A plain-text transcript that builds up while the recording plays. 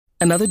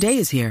Another day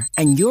is here,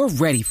 and you're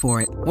ready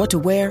for it. What to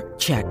wear?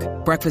 Check.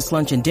 Breakfast,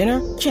 lunch, and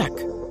dinner? Check.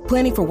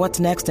 Planning for what's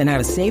next and how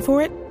to save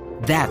for it?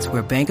 That's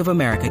where Bank of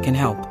America can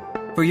help.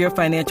 For your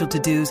financial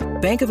to-dos,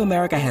 Bank of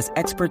America has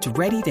experts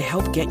ready to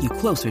help get you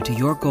closer to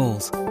your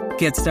goals.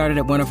 Get started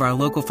at one of our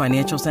local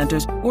financial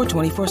centers or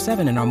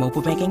 24/7 in our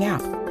mobile banking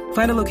app.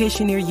 Find a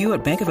location near you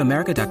at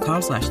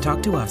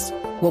bankofamerica.com/talktous.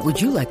 What would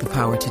you like the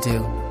power to do?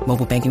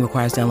 Mobile banking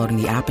requires downloading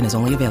the app and is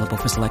only available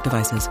for select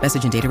devices.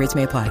 Message and data rates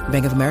may apply.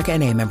 Bank of America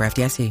N.A., member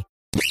FDIC.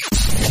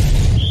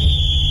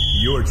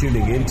 You're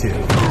tuning into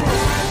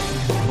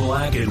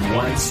Black and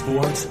White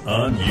Sports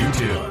on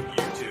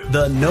YouTube.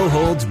 The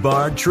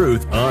no-holds-barred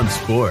truth on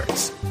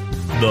sports.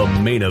 The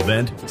main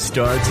event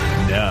starts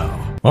now.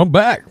 I'm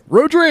back.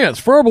 Rodrance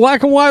for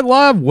Black and White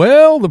Live.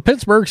 Well, the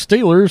Pittsburgh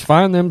Steelers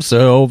find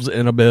themselves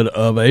in a bit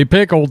of a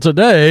pickle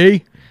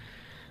today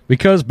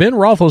because Ben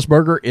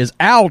Roethlisberger is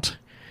out.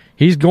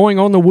 He's going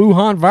on the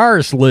Wuhan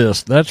virus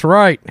list. That's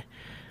right.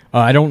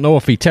 I don't know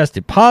if he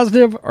tested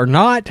positive or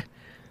not,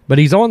 but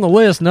he's on the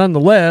list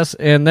nonetheless,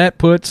 and that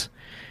puts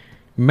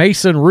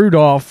Mason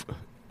Rudolph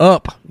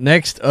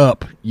next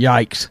up.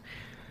 Yikes.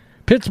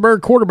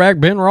 Pittsburgh quarterback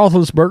Ben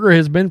Roethlisberger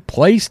has been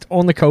placed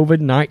on the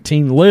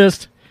COVID-19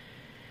 list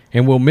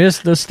and will miss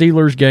the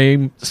Steelers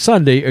game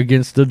Sunday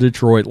against the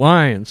Detroit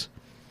Lions.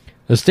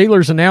 The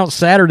Steelers announced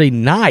Saturday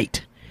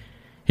night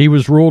he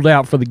was ruled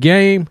out for the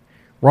game.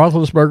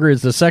 Roethlisberger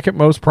is the second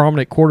most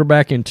prominent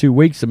quarterback in 2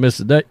 weeks to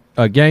miss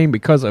a game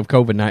because of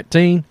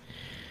COVID-19,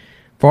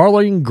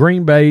 following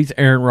Green Bay's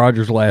Aaron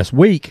Rodgers last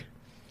week.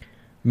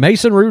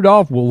 Mason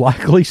Rudolph will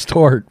likely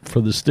start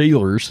for the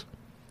Steelers,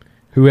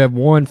 who have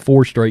won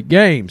 4 straight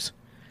games.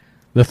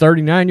 The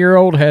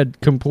 39-year-old had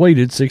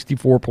completed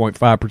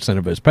 64.5%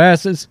 of his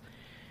passes,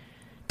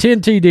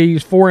 10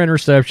 TDs, 4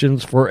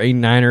 interceptions for a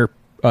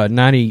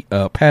 90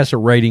 passer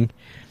rating.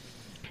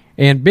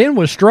 And Ben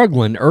was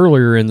struggling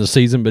earlier in the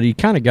season, but he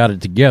kind of got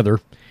it together.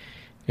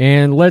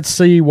 And let's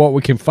see what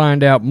we can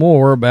find out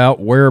more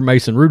about where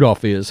Mason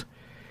Rudolph is.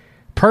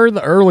 Per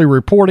the early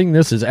reporting,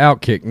 this is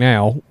Outkick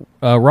now,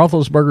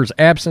 Roethlisberger's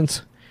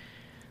absence.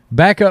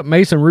 Backup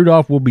Mason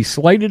Rudolph will be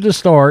slated to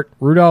start.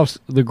 Rudolph's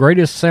the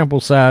greatest sample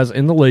size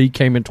in the league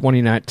came in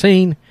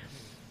 2019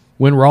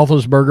 when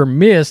Roethlisberger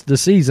missed the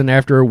season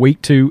after a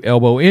Week 2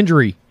 elbow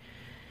injury.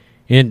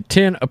 In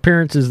 10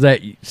 appearances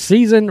that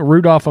season,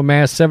 Rudolph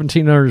amassed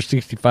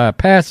 1,765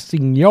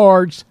 passing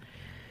yards,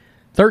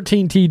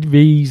 13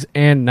 TDs,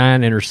 and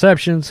 9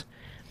 interceptions.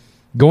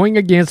 Going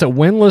against a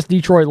winless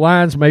Detroit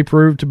Lions may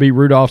prove to be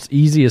Rudolph's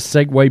easiest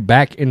segue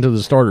back into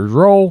the starter's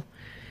role.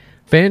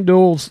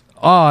 FanDuel's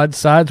odds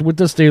sides with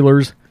the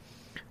Steelers,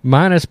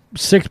 minus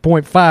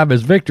 6.5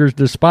 as victors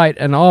despite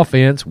an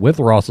offense with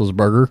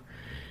Roethlisberger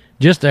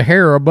just a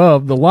hair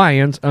above the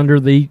Lions under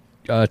the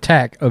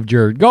attack of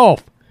Jared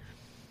Goff.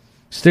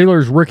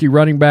 Steelers rookie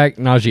running back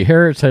Najee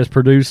Harris has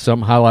produced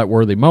some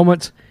highlight-worthy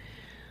moments,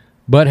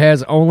 but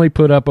has only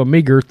put up a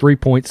meager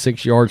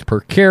 3.6 yards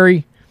per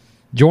carry,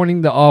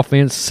 joining the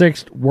offense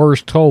 6th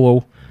worst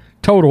total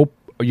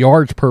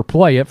yards per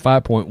play at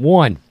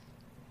 5.1.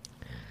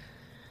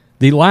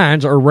 The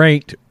Lions are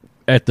ranked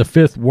at the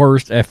 5th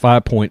worst at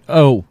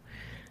 5.0.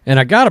 And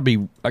I gotta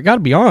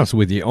be honest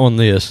with you on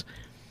this.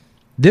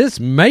 This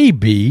may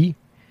be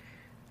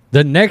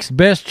the next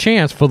best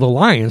chance for the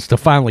Lions to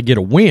finally get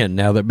a win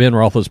now that Ben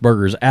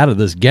Roethlisberger is out of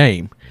this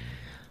game.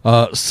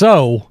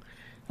 So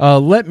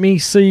let me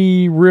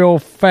see real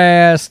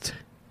fast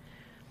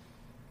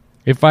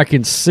if I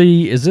can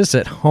see, is this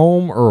at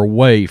home or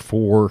away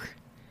for...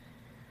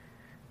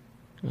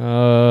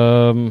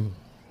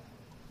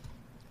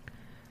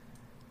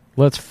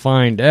 let's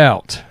find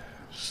out.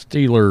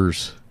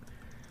 Steelers,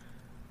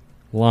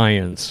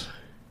 Lions.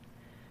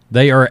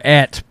 They are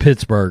at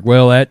Pittsburgh.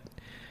 Well,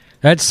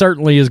 that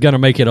certainly is going to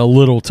make it a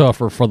little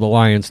tougher for the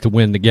Lions to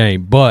win the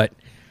game. But,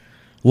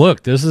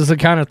 look, this is the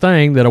kind of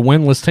thing that a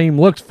winless team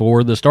looks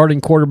for. The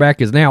starting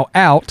quarterback is now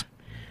out.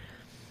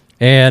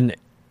 And,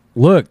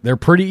 look, they're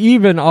pretty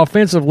even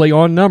offensively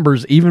on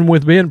numbers, even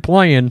with Ben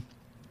playing.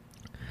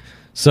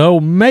 So,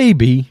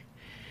 maybe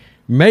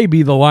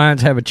the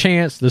Lions have a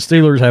chance. The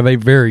Steelers have a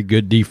very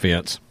good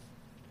defense.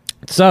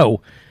 So,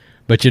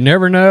 but you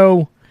never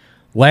know.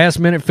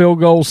 Last-minute field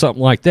goal,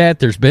 something like that.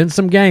 There's been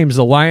some games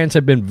the Lions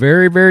have been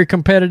very, very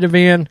competitive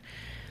in,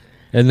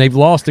 and they've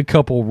lost a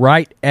couple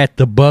right at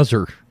the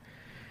buzzer.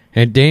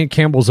 And Dan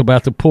Campbell's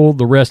about to pull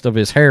the rest of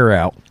his hair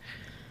out.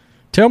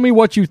 Tell me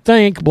what you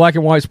think, Black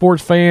and White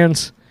sports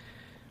fans.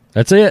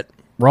 That's it.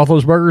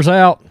 Roethlisberger's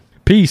out.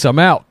 Peace. I'm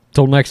out.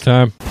 Till next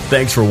time.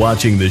 Thanks for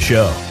watching the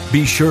show.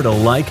 Be sure to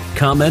like,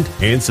 comment,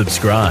 and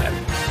subscribe.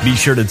 Be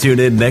sure to tune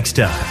in next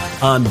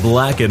time on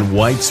Black and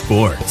White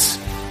Sports.